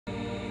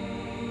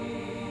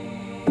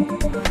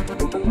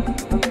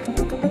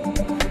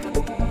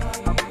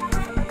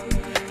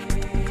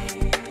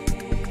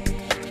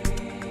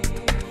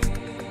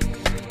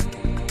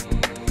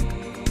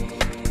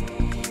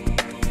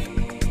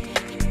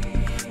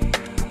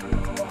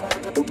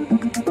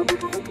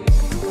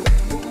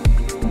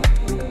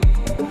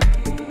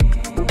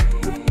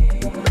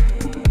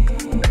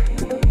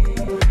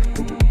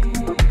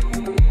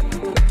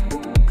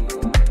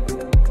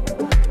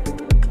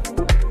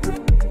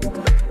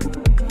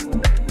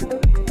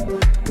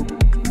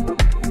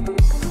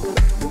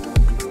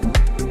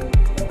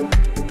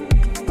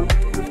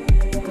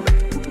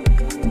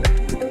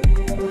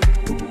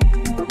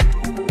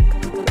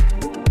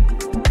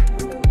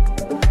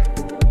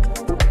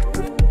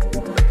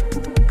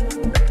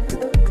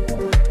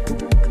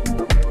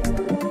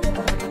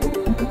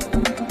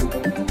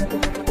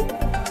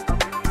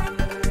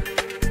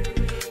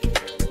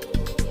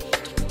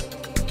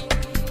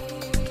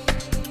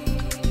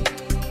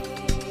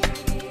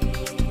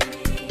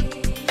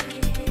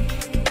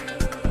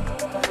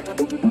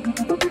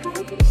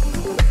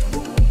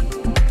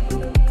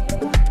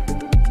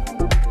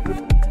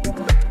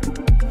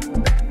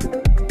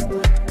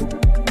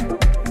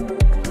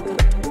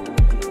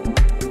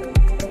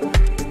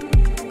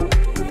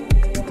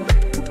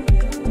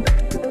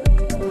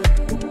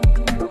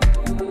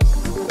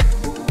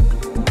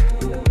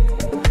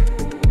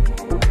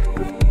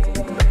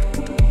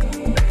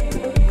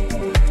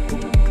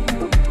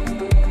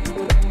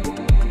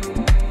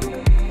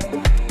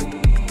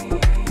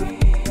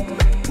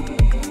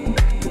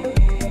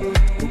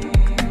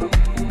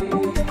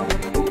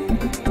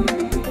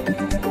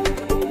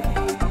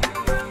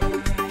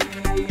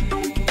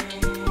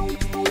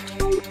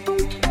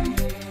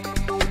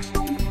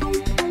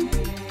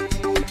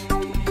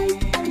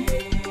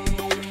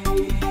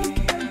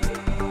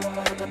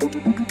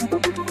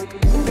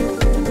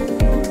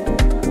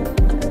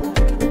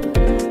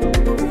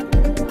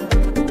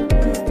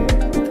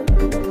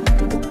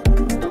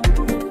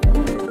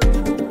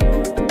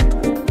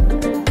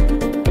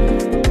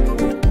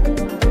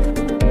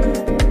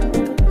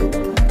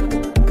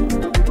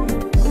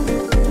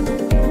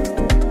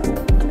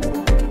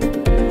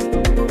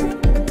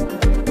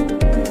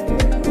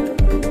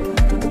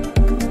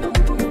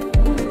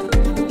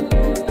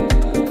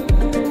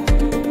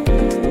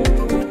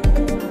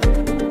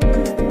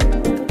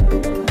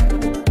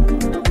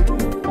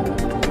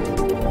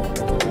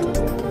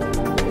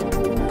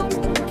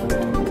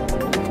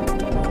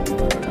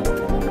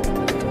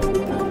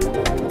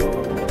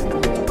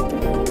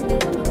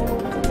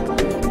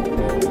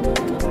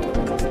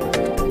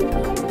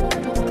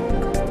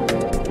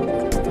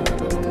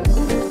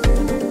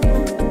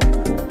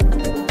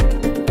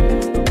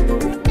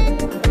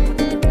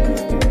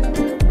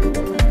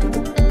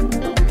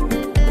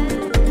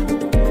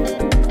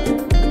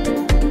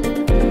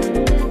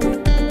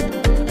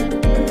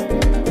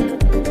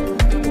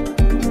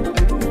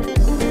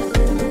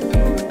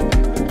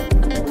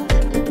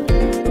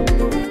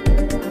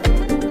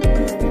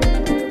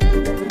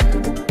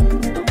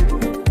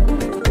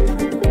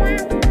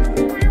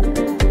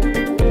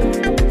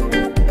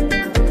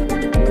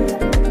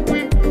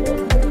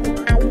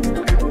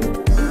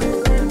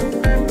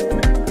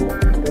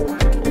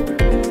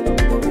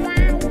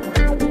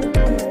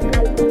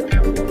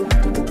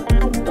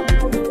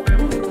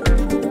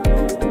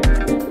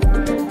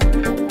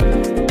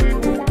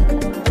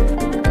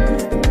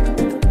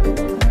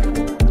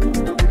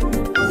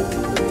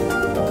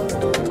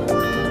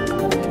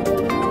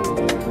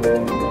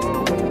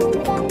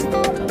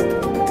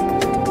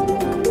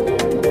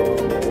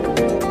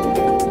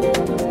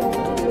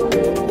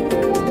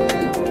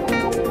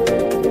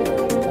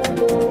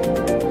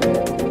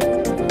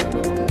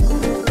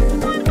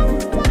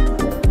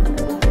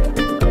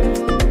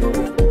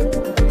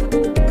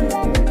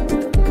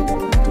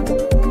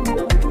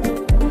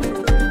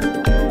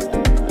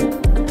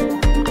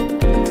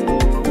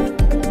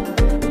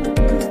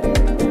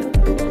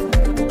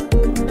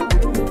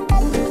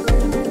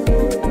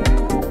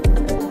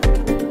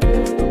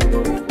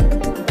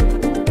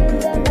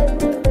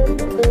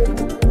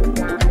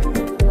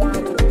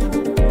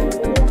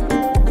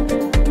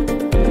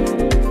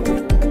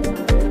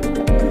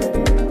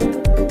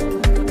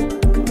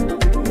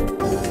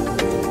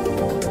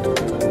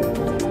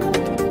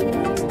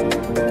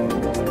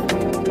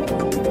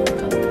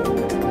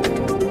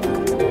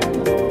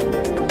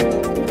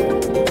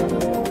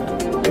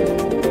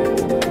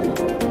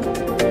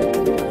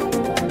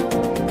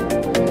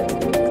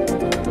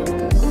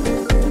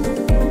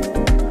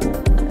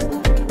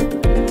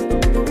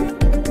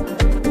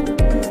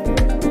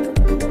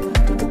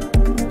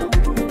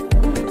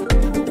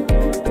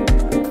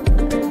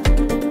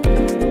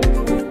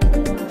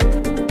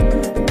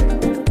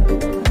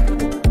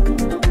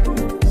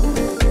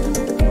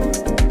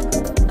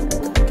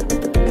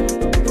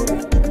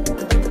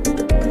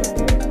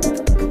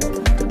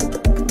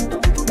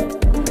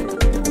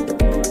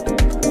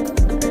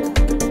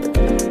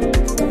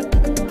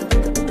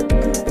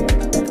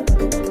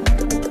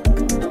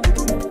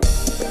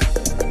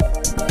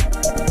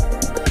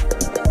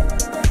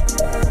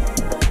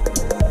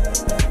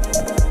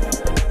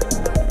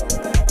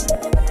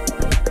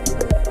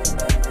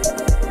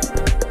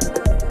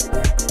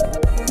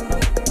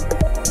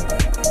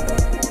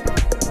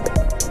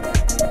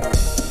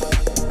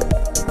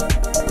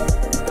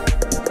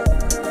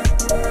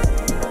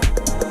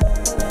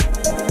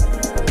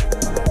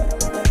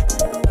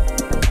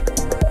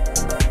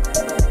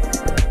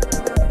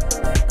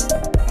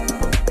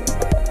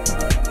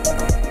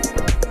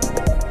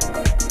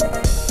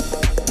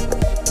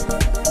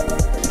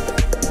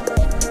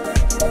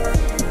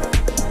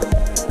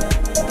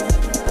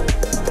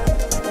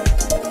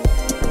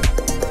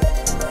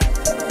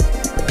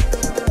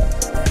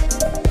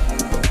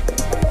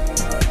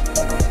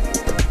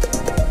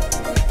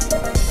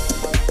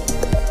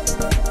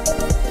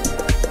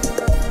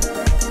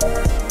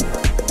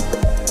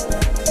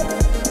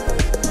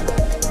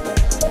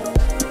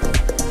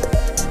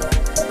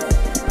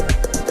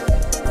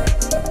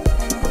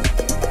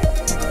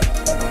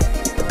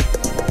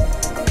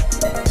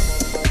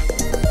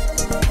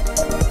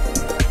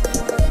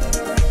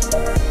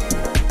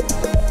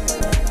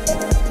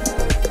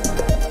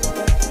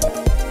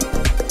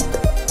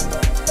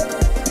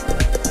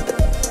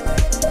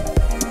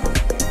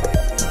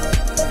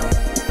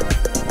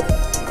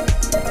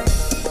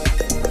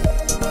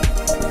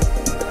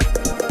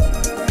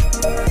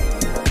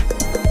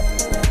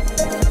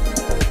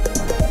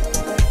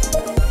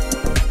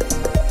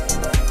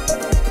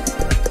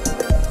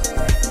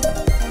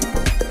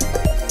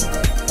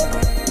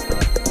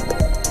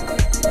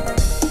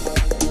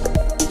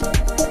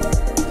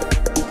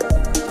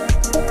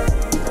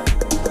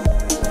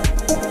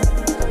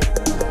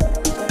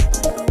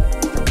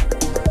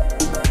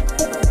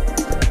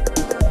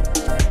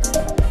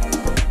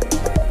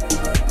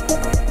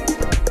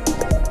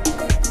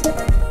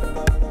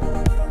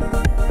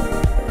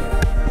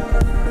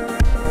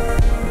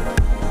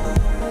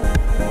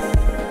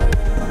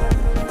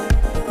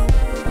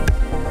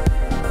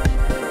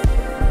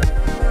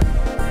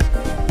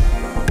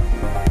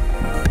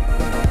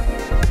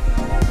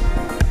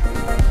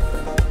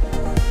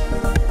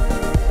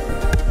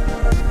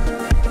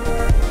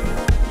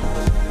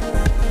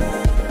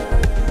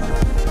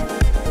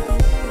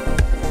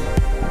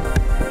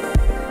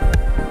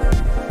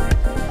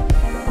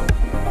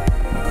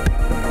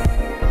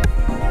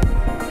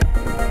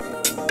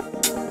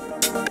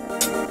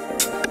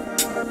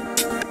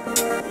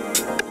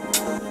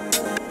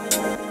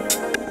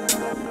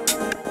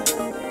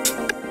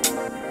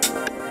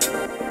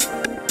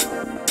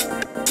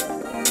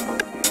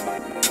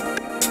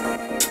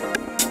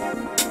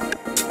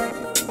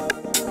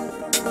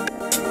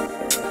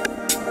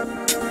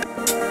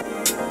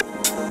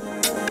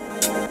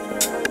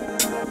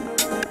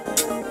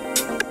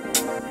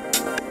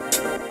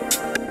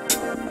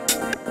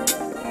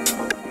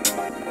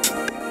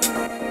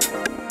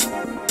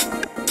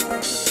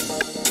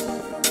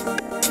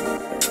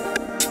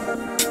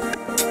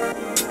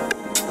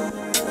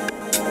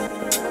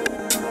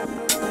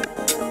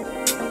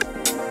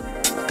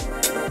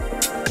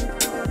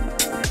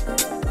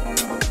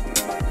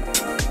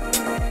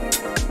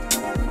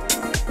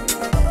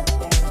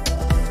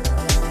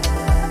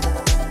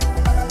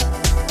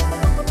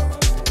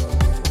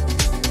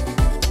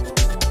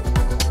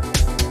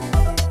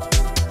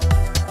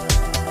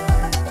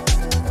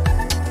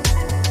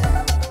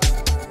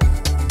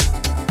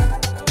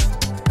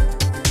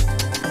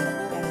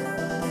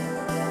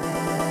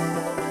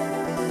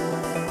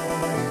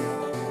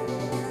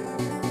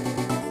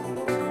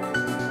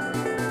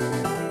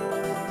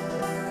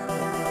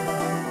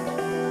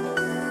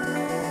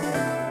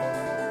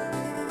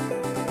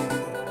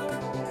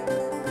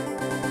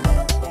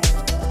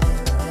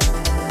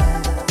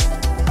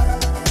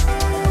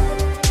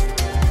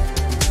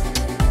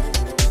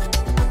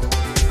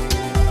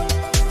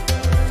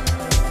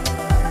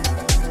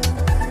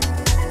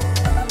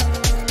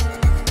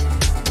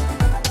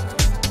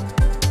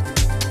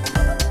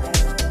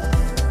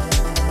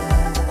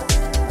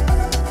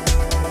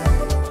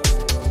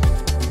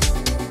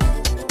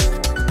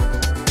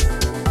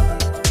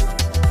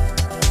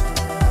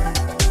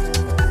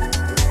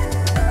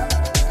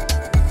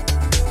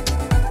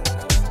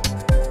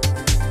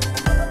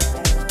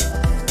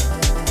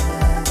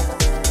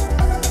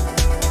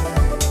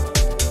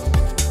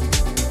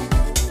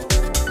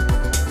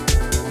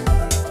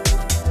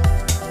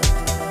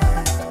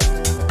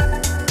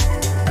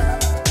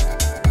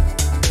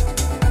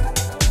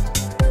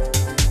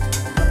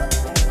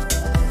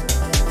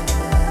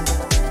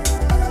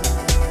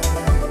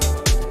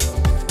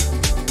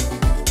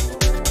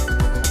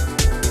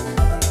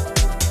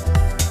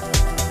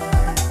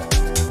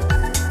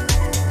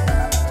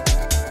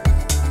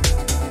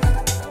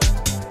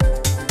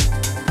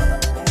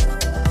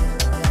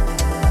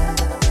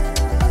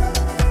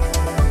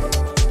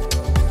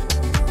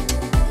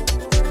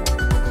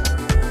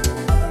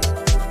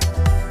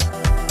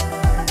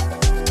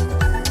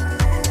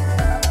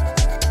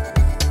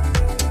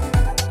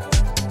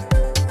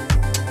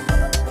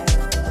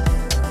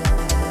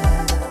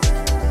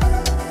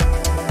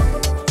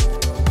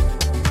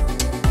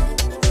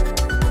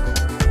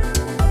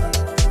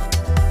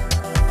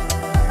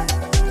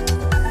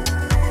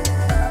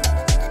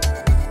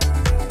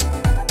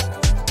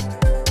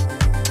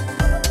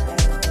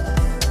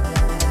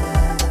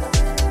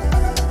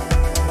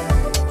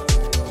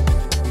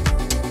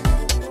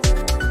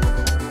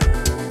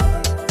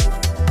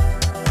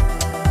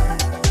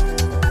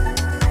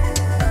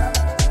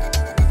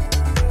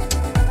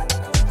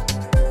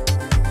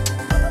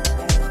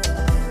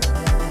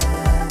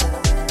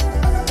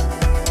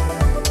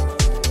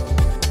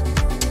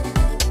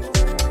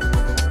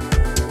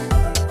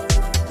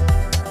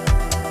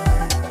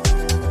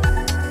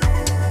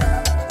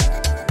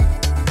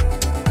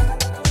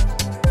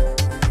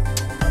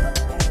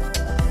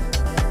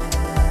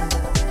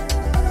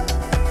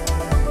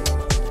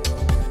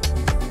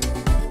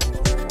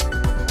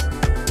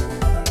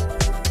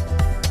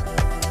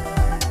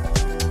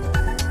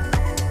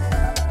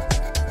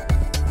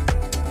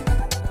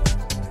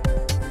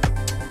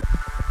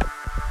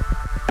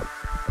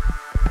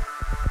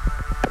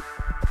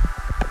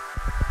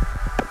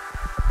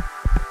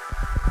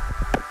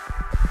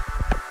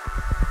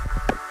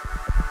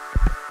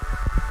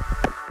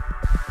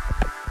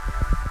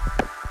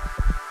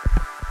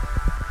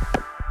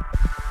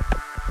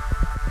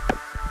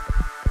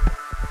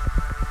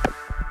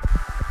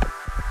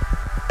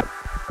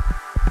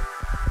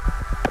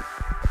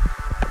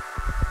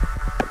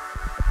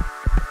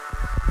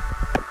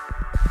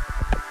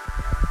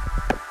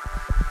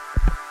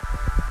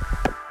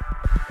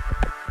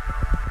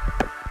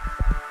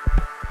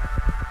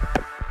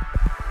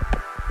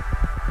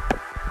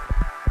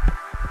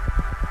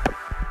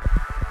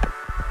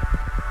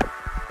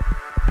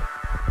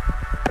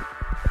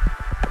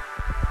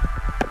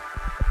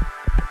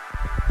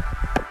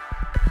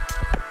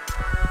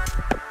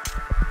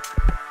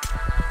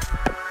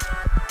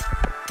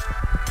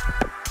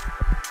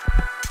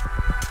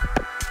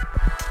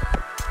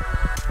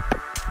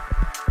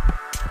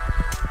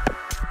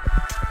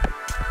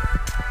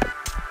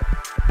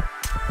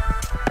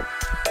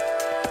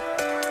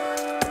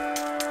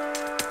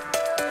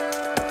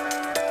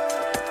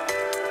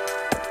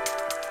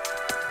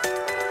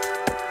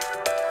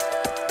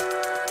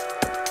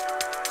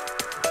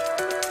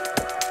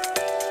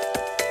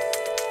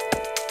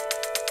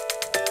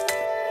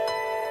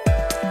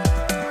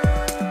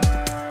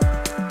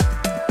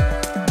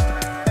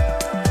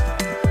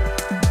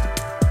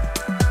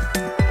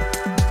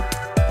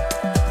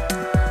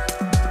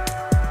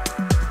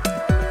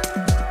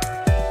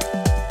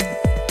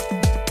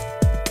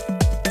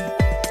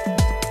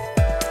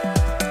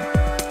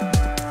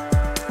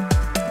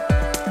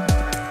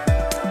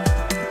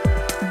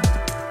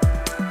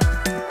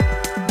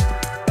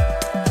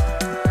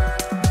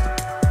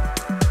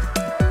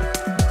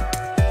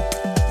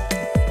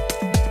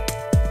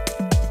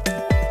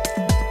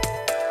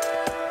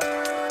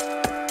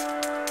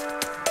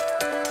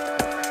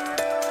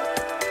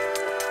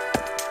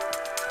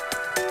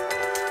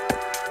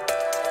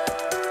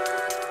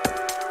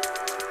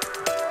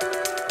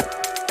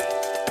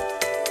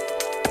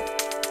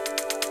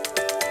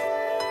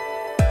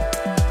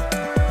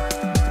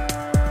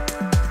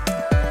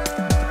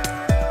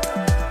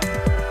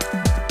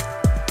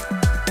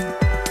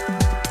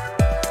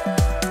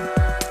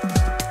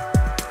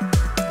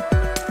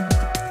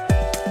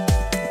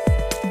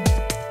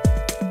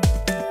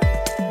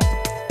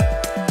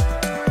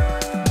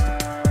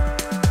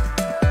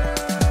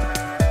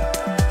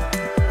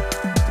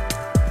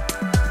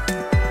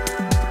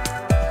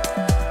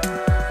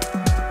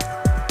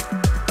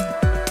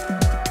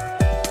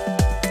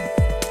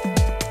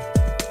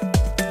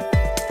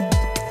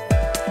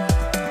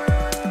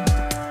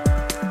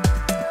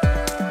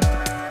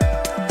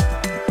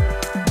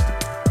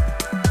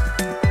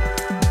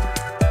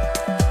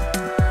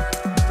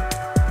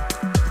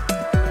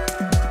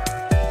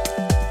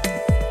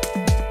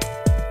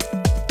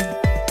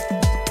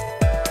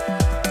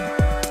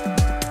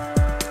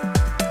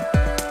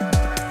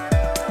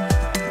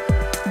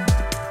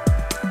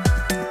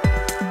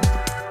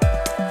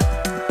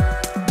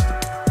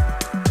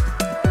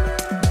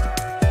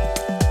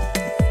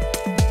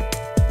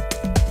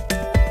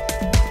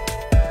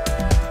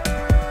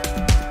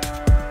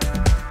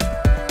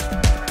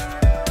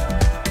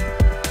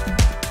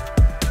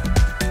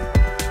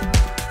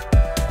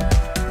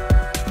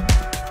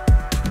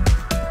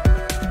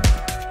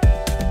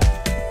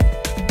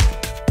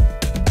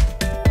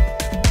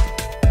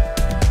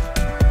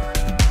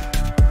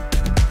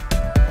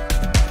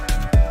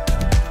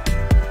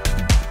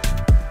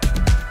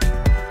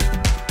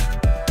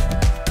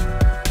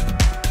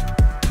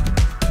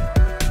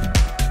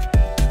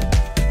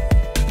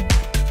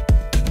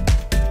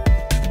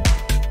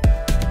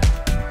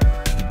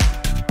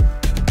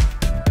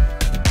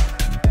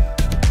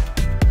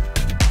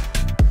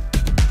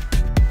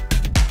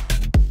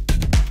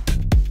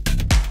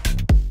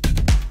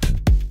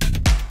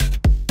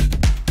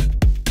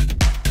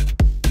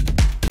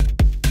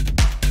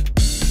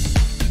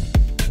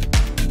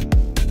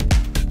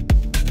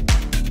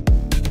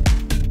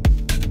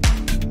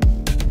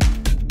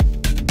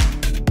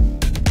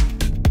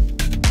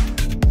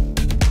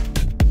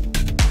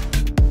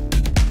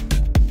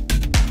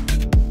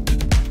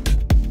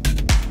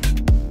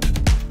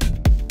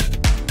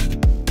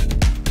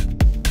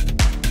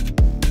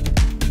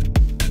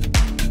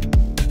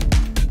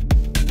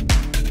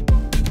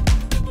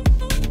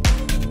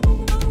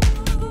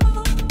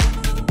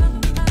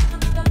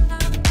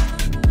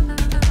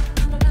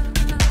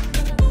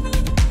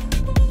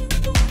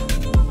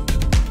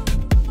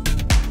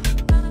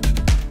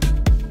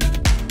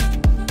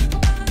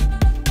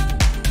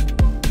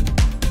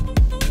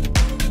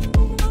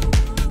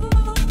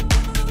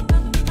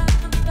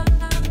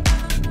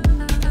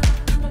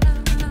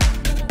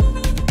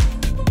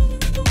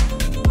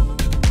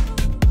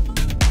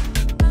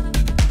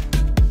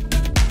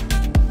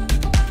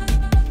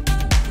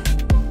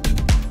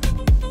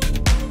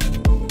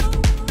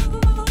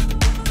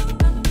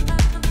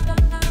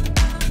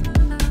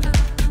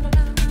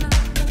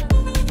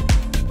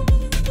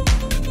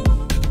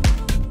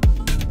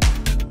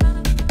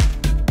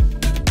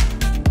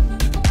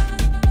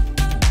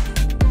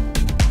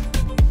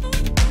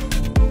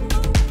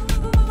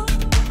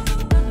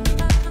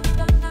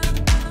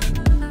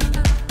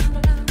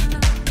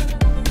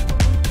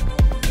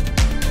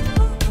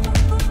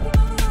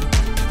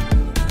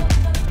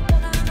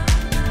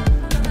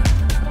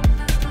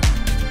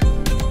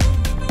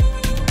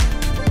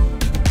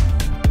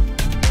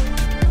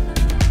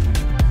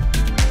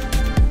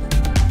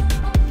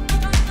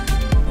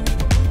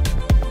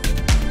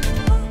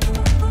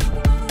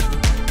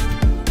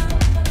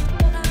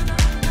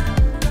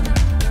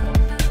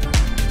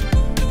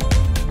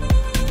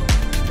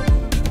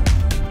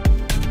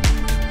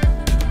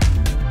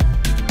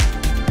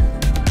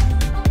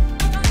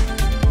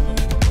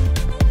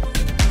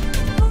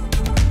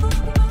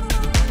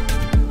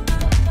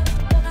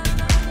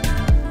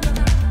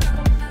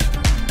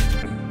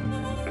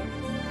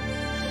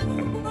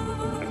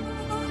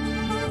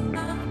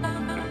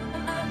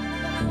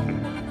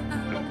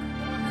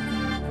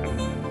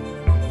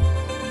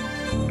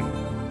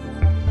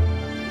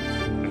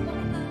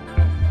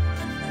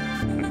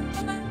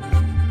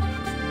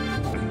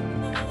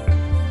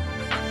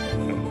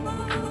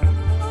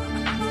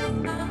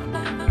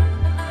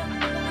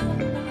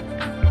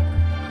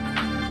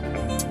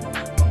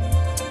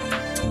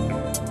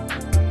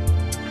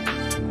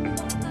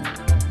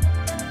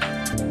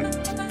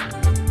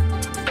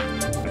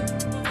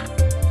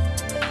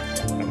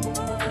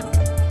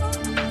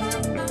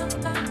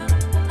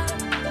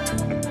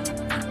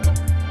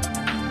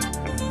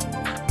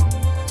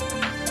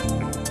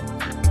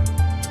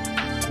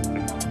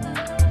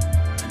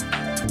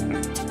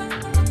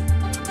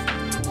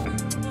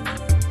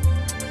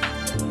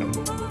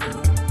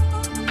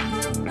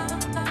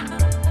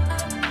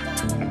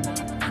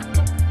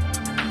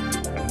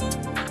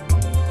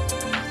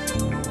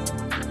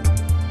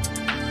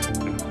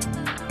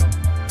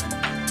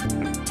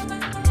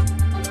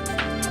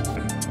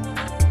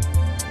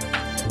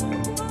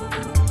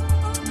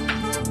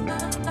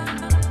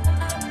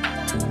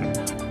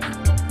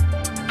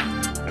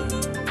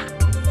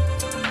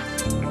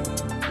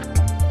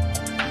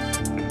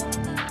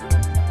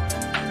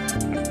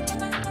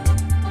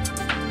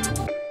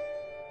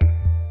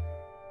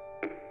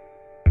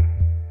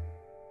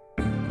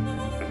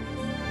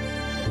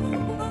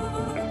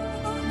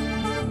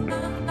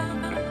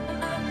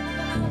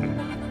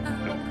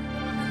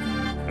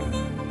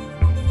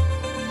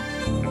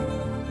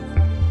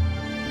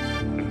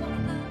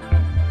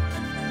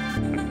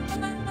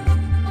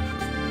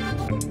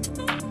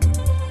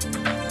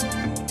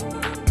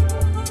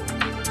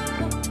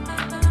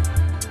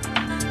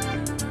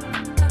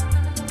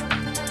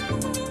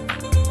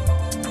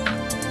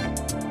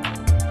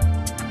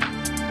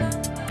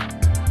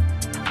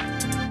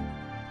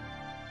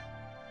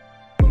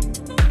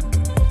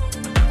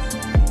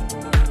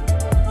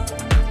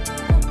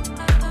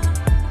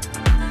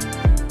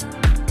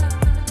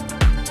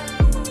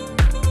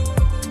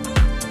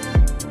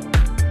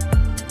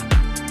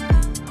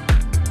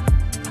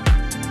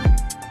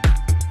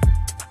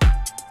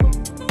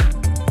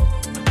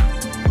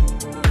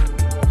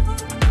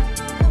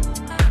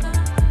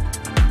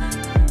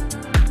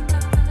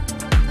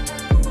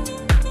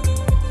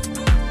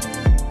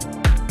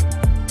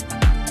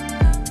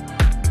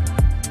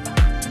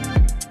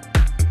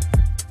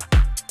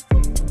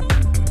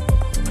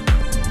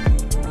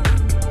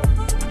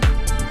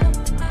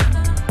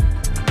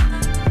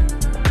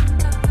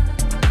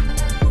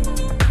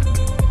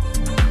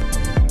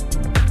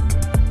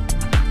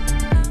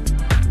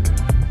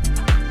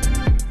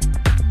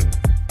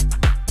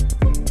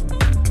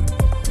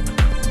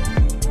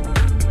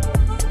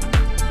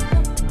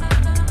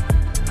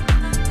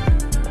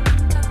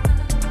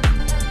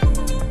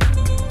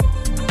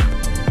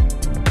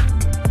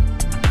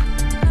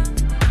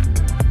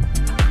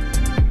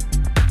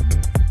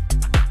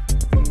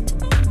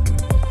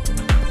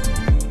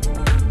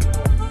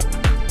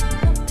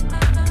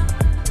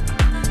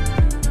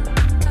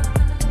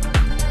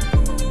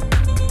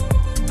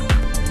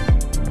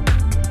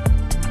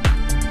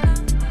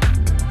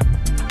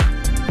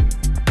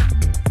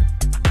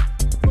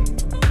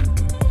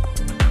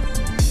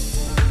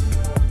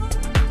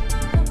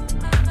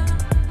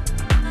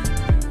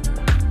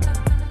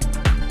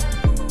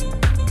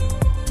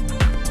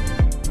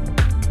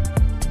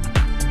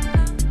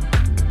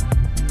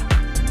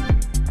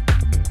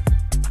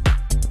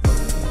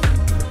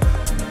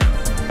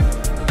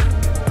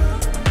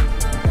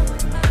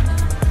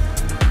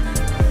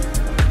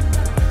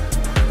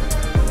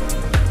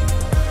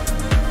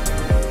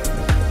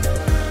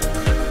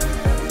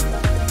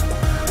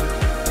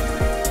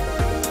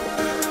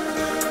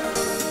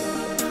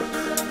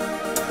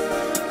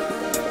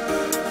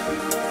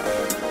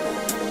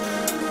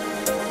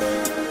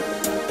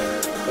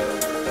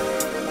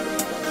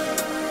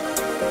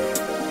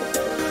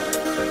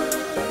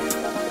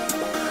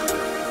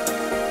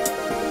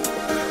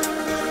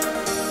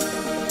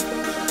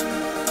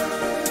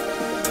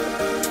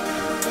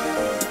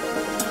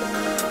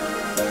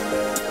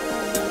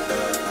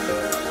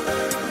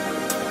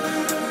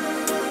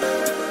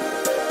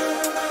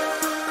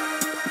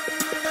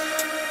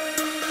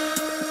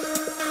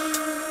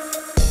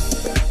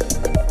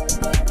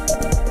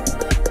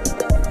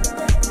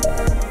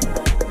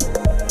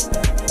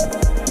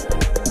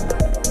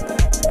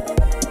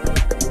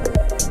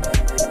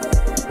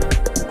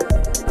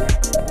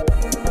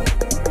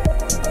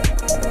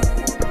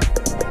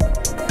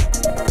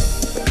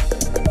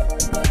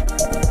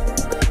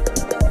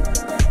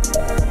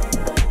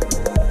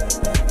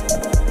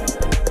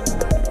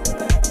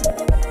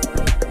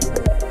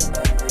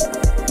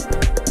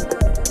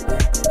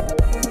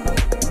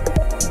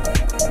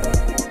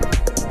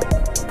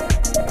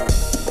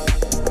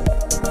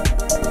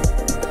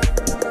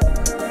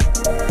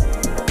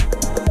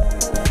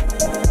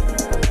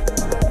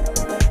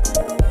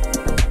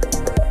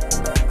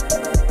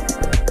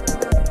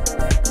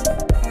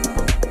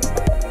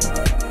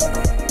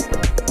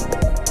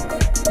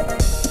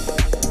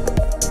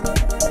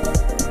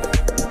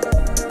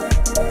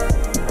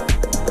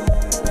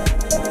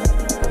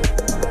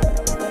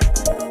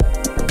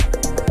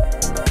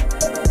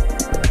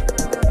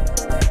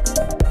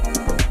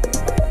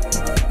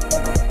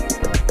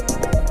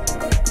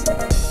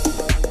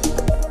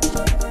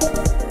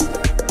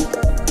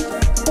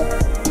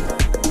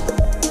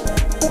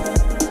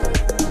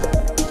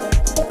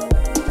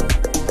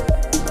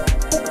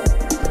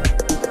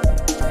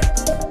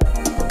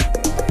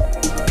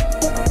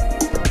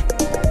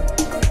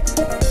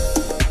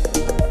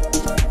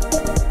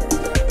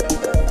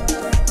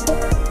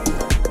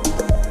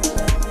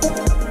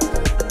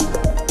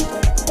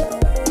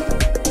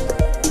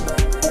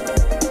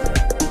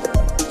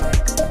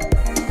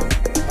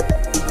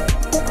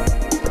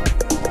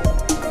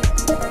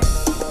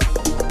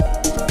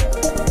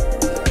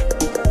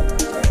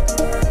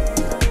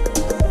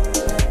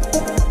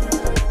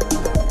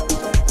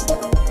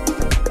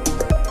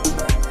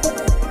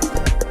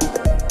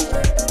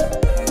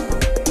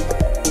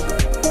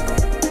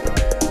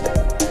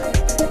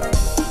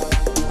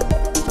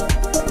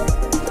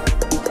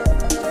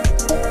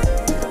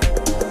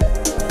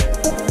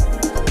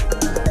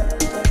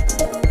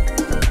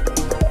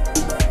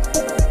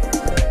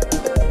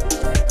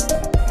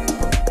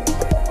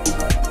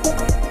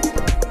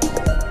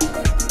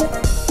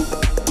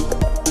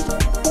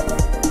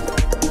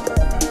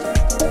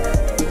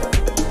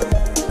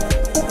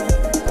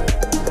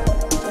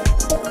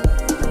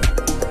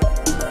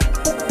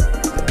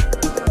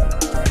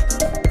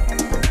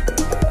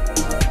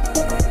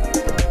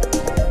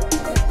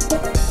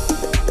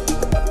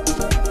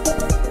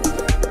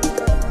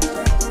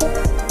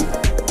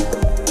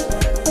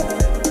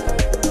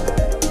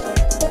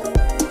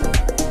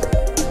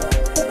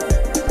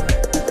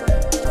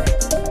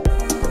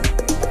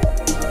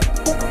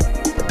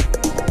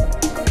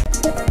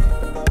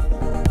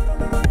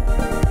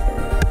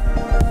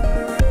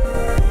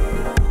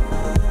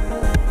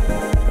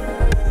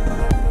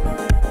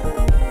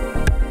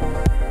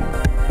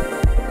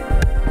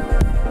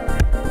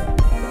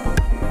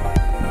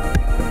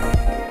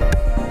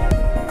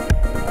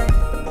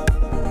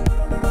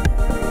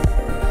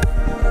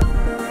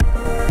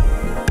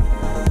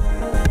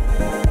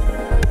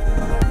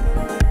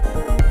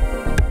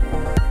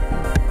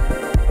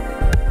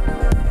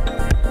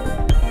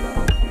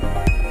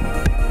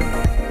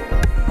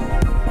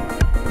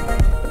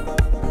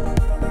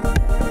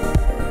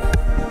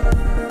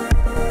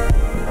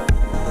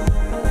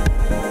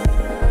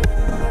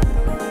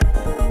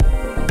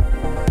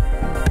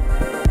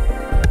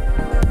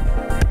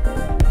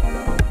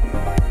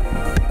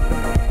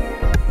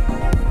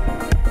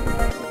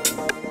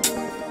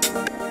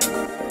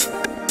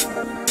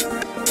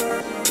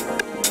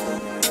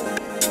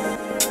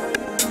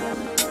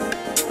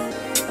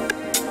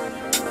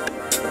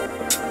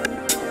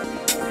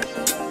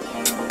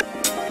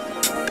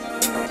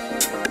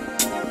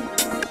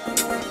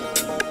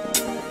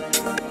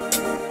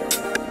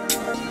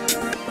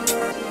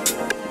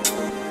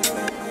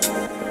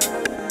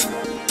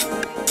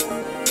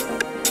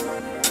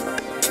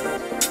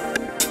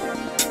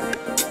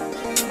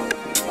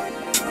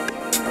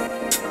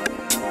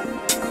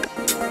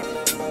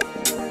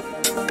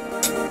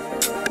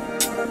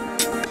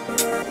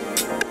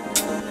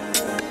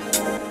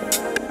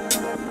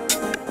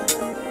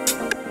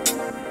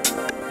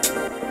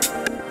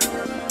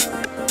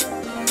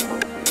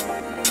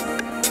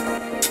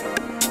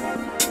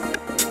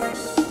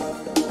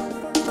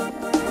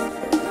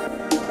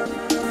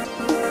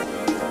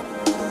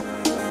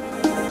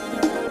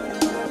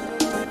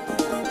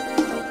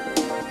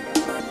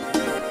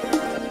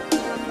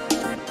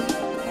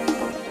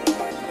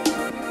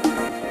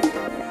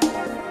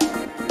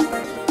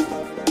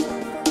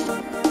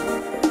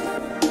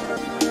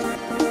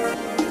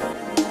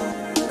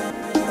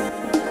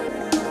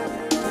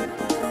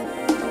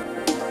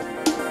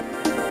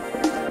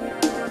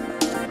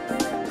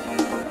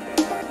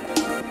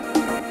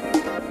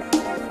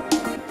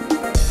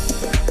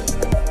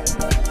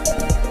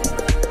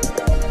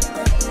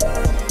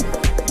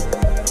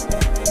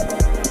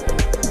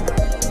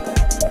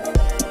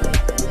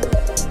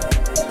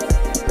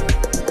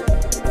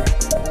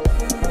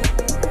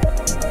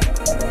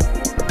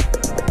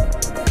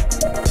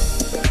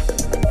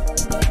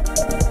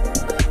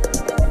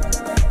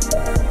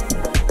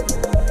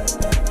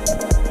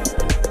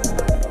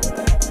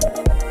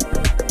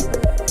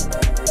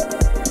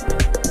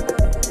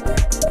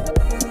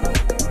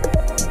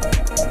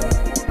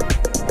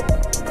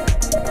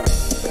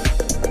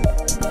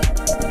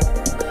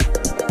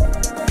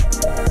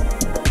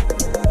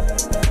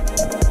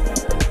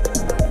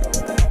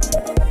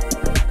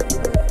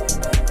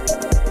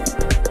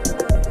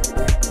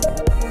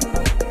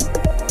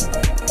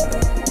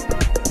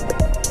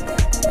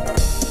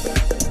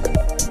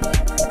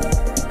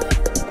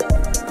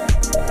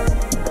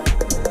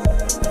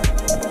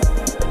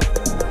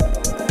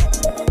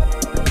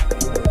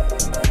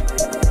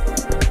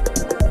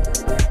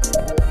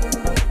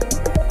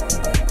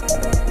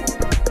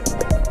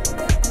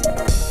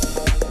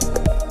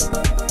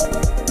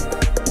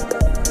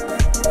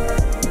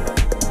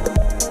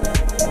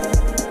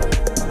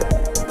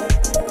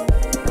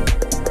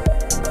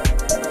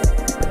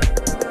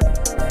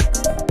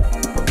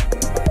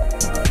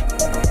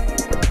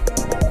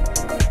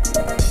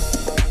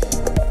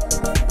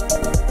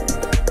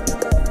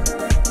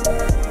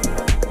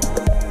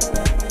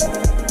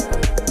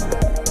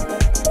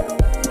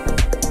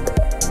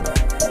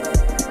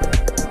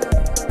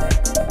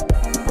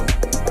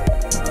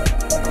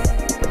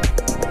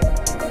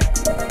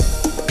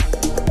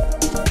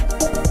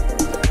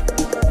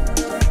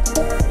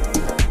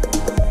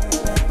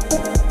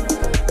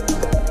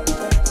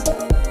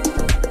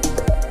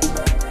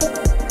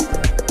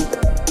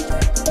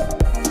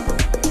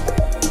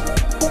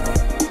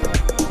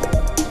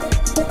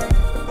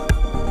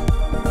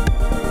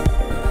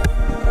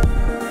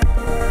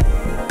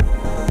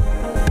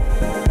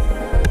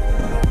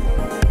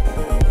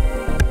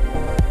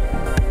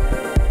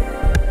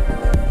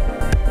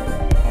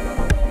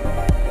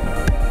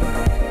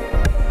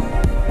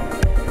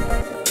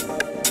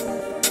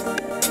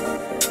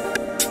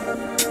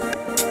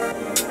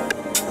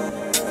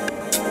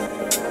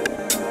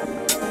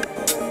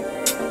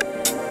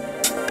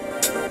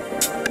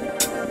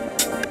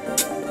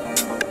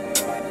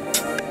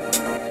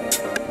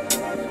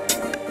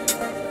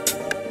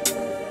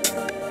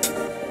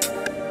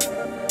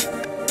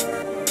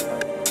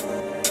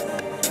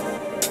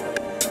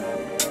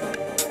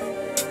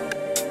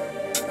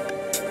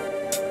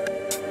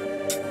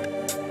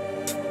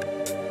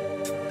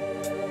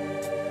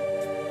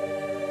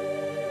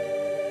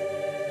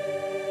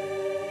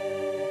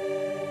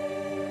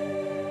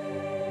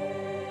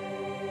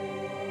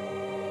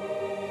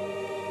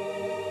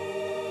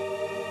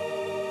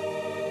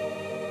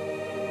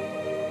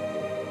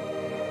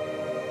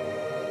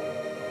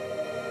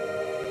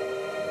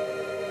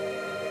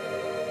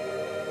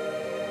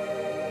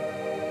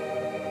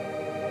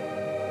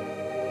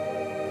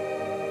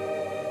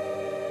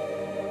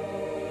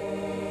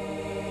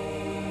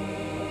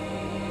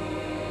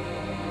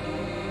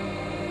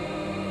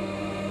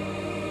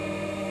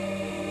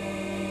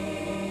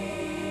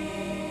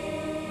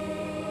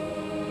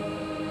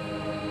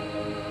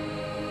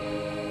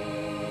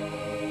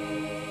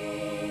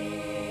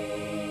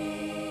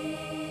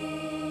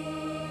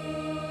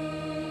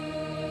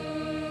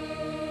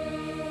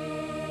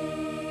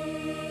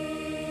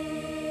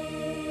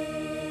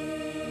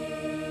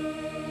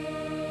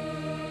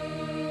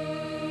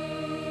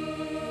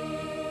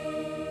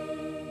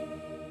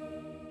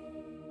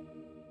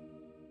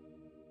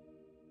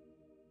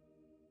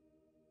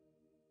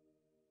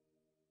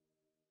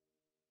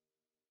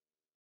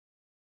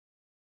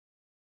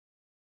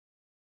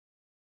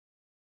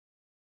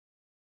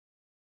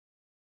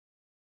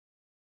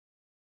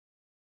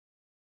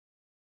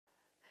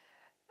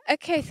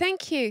Okay,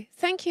 thank you.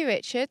 Thank you,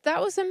 Richard. That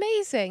was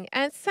amazing.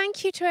 And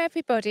thank you to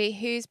everybody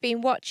who's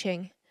been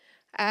watching.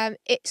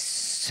 It's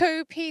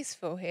so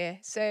peaceful here.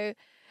 So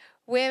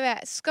we're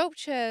at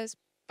Sculptures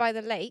by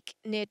the Lake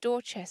near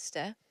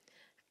Dorchester,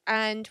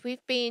 and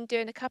we've been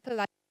doing a couple of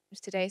live streams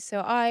today.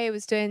 So I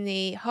was doing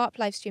the harp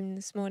live stream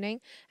this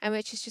morning, and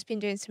Richard's just been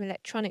doing some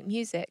electronic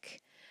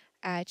music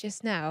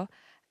just now.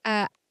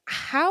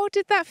 How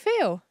did that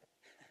feel?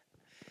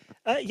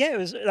 Yeah,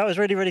 that was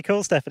really really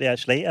cool, Stephanie.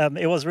 Actually,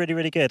 it was really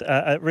really good.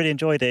 I really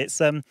enjoyed it.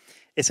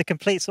 It's a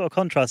complete sort of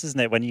contrast, isn't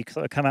it, when you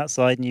sort of come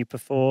outside and you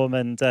perform,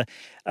 and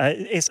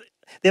it's.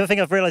 The other thing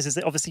I've realised is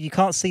that obviously you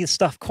can't see the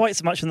stuff quite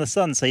so much in the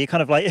sun, so you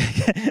kind of like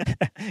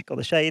got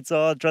the shades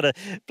on, trying to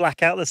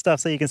black out the stuff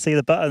so you can see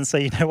the buttons, so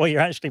you know what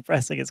you're actually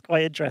pressing. It's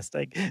quite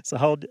interesting. It's a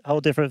whole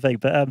different thing,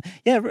 but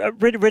yeah,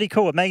 really really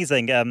cool,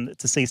 amazing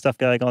to see stuff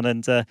going on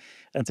and to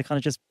kind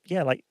of just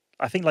like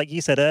I think, like you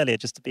said earlier,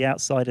 just to be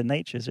outside in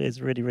nature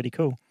is really, really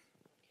cool.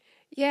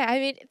 Yeah, I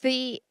mean,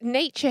 the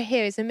nature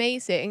here is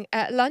amazing.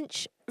 At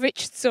lunch,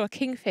 Rich saw a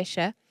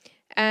kingfisher,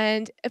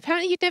 and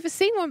apparently you'd never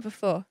seen one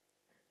before.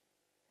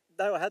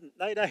 No, I hadn't.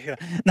 No, no,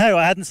 no,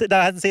 I hadn't. No,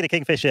 I hadn't seen a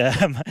kingfisher.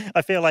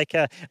 I feel like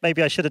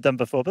maybe I should have done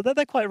before, but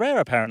they're quite rare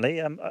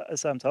apparently,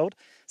 as I'm told.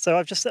 So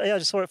I just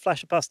saw it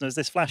flash past, and there was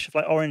this flash of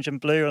like orange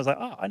and blue. And I was like,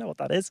 oh, I know what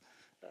that is.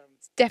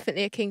 It's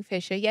definitely a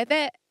kingfisher. Yeah,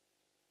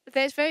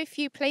 there's very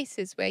few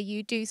places where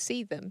you do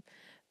see them,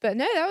 but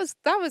no,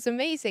 that was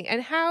amazing.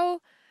 And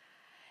how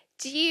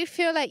do you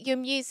feel like your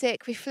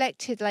music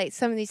reflected like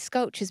some of these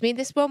sculptures? I mean,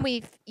 this one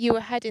you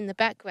had in the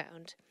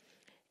background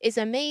is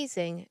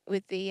amazing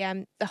with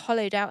the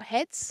hollowed out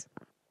heads.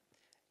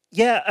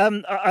 Yeah,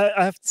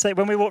 I have to say,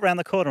 when we walked around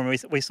the corner and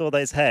we saw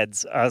those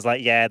heads, I was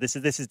like, yeah, this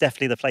is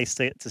definitely the place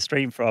to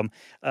stream from.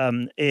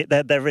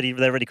 They're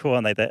really cool,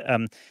 aren't they?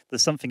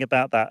 There's something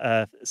about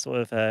that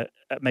sort of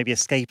maybe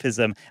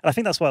escapism, and I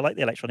think that's why I like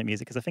the electronic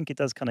music, because I think it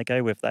does kind of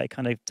go with that. It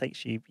kind of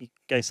takes you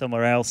go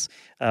somewhere else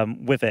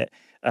with it,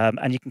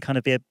 and you can kind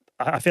of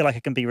I feel like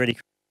I can be really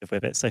creative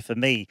with it. So for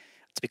me,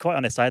 to be quite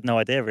honest, I had no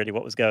idea really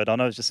what was going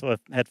on. I was just sort of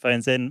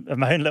headphones in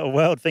my own little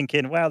world,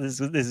 thinking, "Wow, this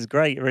is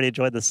great." I really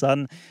enjoyed the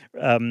sun.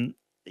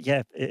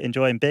 Yeah,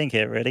 enjoying being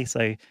here really.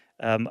 So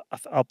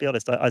I'll be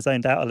honest, I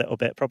zoned out a little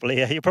bit.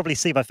 Probably you'll probably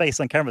see my face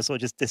on camera sort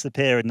of just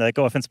disappear and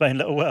go off into my own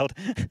little world.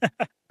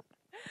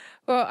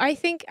 Well, I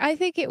think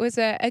it was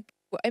it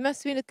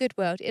must have been a good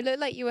world. It looked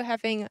like you were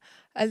having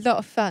a lot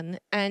of fun,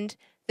 and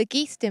the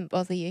geese didn't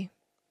bother you.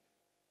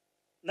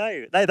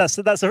 No, no, that's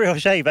a real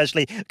shame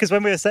actually, because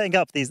when we were setting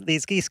up,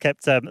 these geese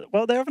kept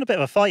well, they were having a bit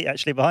of a fight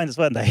actually behind us,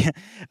 weren't they?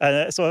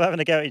 Sort of having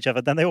a go at each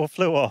other. Then they all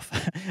flew off,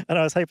 and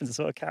I was hoping to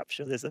sort of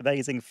capture this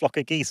amazing flock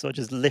of geese, sort of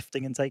just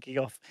lifting and taking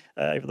off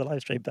over the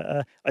live stream.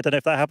 But I don't know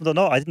if that happened or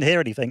not. I didn't hear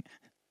anything.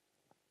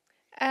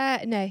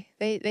 No,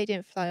 they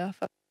didn't fly off.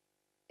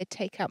 They'd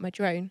take out my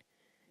drone,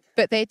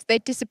 but they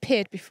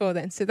disappeared before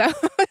then, so that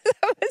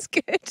was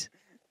good.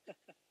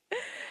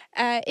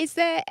 Is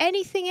there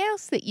anything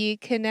else that you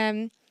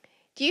can?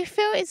 Do you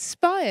feel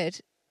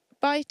inspired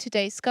by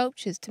today's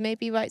sculptures to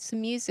maybe write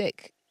some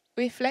music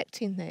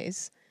reflecting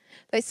those?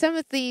 Like some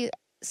of the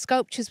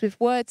sculptures with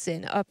words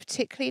in are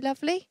particularly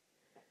lovely.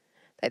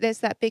 Like there's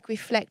that big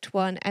reflect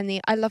one, and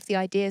I love the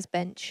ideas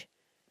bench.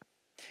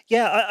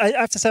 Yeah, I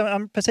have to say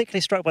I'm particularly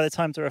struck by the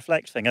time to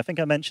reflect thing. I think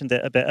I mentioned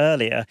it a bit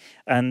earlier,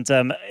 and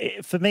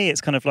for me,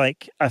 it's kind of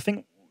like I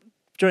think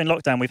during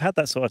lockdown we've had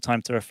that sort of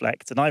time to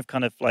reflect, and I've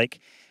kind of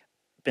like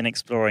been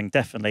exploring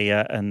definitely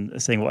and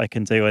seeing what I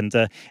can do. And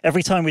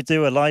every time we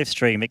do a live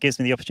stream, it gives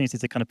me the opportunity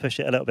to kind of push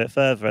it a little bit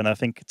further. And I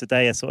think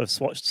today I sort of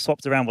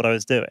swapped around what I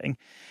was doing,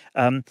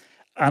 and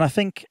I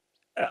think.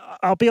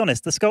 I'll be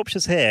honest. The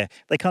sculptures here,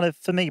 they kind of,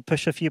 for me,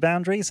 push a few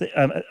boundaries.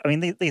 I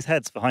mean, these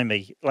heads behind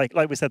me, like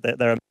we said,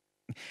 they're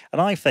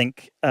and I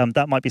think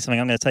that might be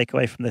something I'm going to take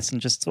away from this and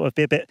just sort of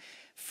be a bit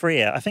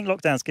freer. I think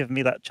lockdown's given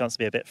me that chance to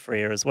be a bit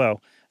freer as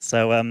well.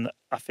 So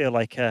I feel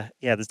like, yeah,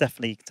 there's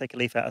definitely take a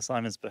leaf out of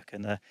Simon's book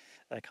and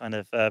kind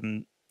of,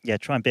 yeah,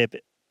 try and be a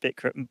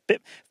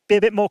be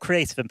a bit more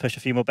creative and push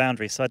a few more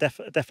boundaries. So I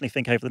definitely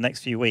think over the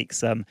next few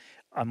weeks,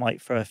 I might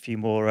throw a few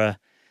more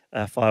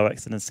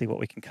fireworks in and see what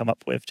we can come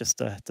up with just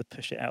to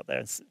push it out there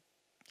and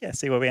yeah,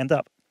 see where we end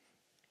up.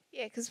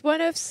 Yeah, because one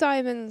of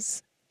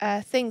Simon's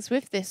things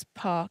with this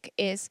park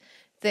is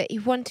that he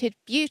wanted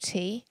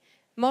beauty,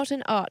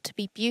 modern art to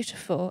be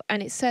beautiful,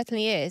 and it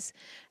certainly is.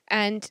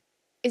 And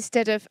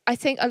instead of, I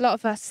think a lot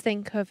of us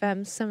think of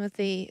some of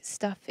the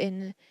stuff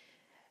in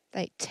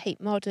like Tate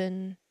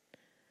Modern.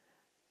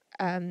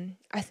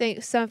 I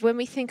think when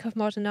we think of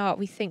modern art,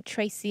 we think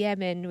Tracy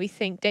Emin, we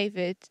think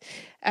David,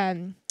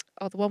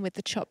 or the one with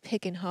the chopped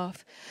pig in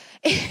half.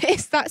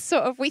 It's that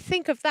sort of, we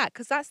think of that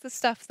because that's the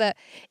stuff that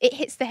it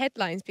hits the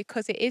headlines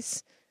because it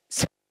is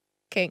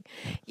shocking.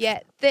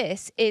 Yet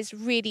this is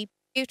really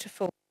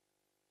beautiful.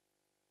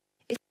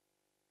 It's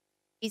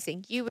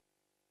amazing. Your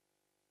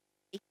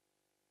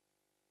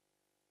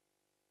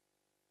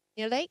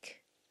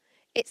lake.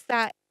 It's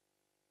that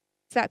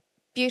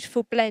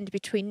beautiful blend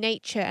between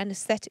nature and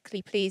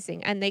aesthetically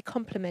pleasing, and they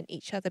complement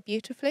each other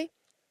beautifully.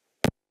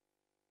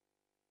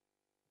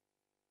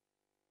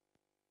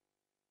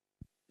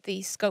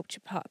 the sculpture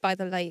park by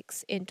the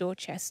lakes in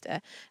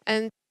Dorchester,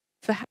 and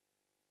for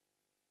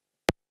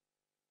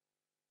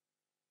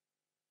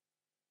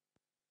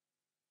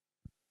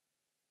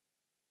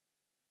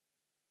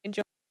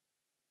enjoy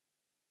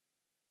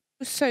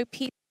so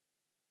peaceful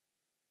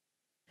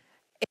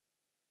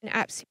and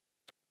absolutely.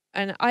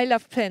 And I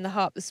love playing the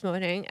harp this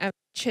morning, and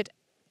Richard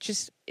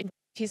just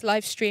he's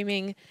live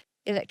streaming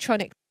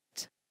electronic.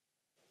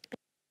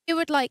 If you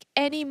would like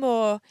any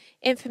more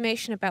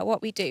information about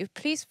what we do,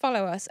 please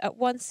follow us at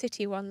One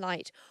City, One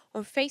Light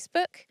on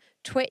Facebook,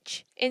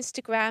 Twitch,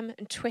 Instagram,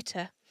 and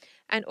Twitter.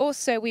 And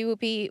also, we will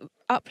be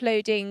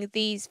uploading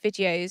these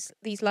videos,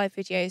 these live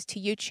videos, to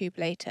YouTube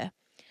later.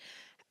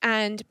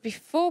 And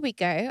before we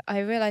go, I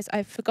realise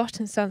I've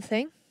forgotten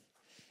something.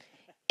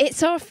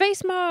 It's our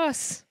face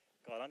masks.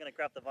 God, I'm going to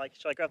grab the mic.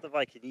 Shall I grab the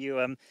mic and you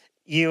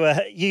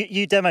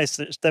demo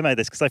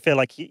this, because I feel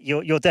like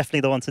you're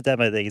definitely the one to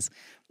demo these.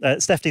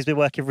 Stephanie's been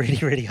working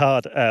really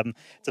hard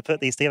to put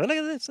these together. Look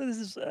at this. This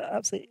is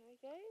absolutely.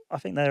 I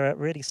think they're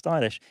really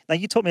stylish. Now,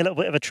 you taught me a little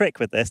bit of a trick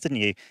with this, didn't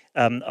you?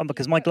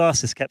 Because my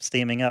glasses kept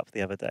steaming up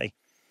the other day.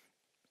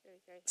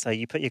 So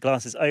you put your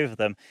glasses over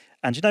them,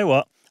 and you know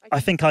what? I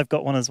think I've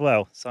got one as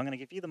well. So I'm going to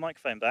give you the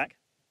microphone back.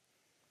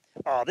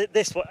 Oh,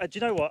 this one. Do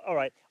you know what? All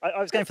right.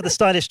 I was going for the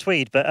stylish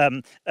tweed, but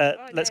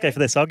let's go for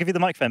this. I'll give you the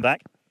microphone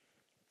back.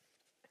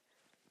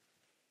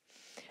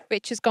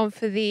 Rich has gone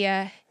for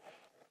the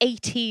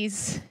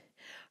 80s.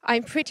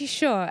 I'm pretty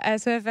sure,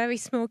 as a very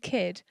small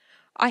kid,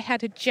 I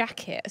had a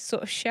jacket, a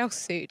sort of shell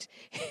suit,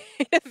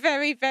 in a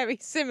very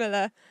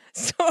similar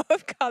sort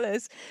of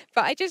colours.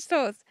 But I just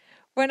thought,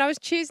 when I was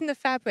choosing the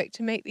fabric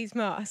to make these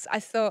masks, I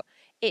thought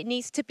it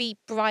needs to be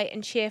bright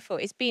and cheerful.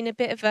 It's been a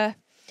bit of a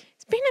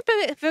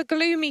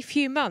gloomy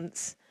few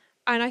months,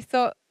 and I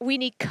thought we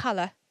need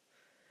colour.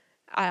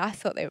 I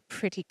thought they were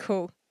pretty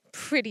cool,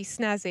 pretty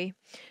snazzy.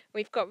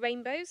 We've got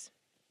rainbows.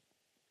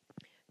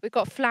 We've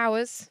got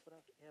flowers.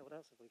 What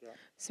else have we got?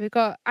 So we've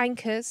got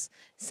anchors.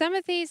 Some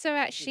of these are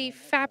actually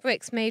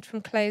fabrics made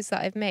from clothes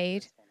that I've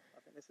made. I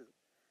think this is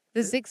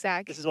The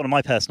zigzag. This is one of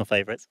my personal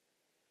favourites.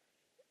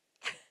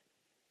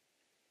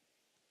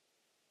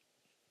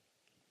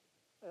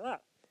 Look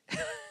at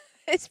that.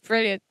 It's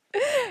brilliant.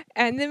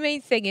 And the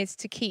main thing is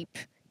to keep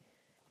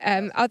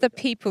other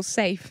people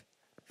safe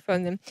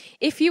from them.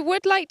 If you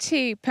would like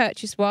to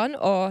purchase one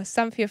or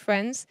some for your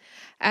friends,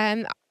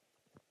 go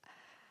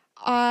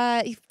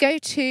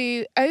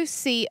to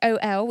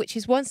OCOL, which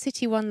is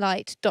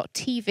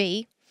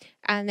onecityoneLight.tv,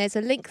 and there's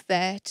a link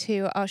there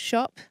to our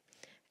shop,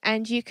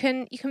 and you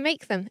can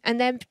make them,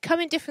 and they come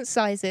in different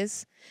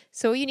sizes.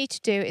 So all you need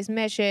to do is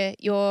measure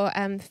your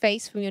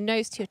face from your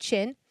nose to your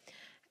chin,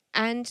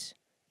 and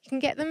you can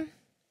get them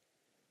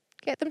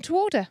to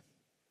order.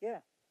 Yeah.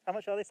 How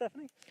much are they,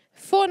 Stephanie?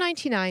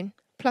 $4.99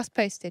 plus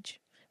postage,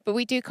 but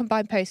we do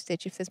combine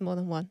postage if there's more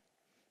than one.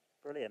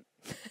 Brilliant.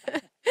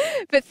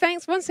 But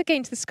thanks once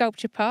again to the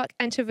Sculpture Park,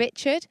 and to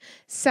Richard,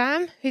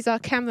 Sam, who's our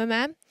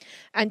cameraman,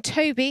 and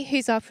Toby,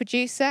 who's our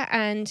producer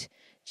and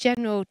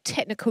general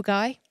technical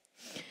guy.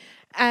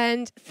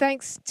 And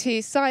thanks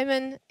to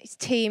Simon, his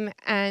team,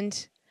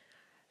 and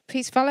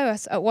please follow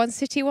us at One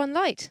City, One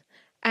Light,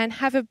 and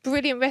have a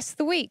brilliant rest of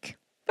the week.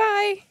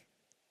 Bye.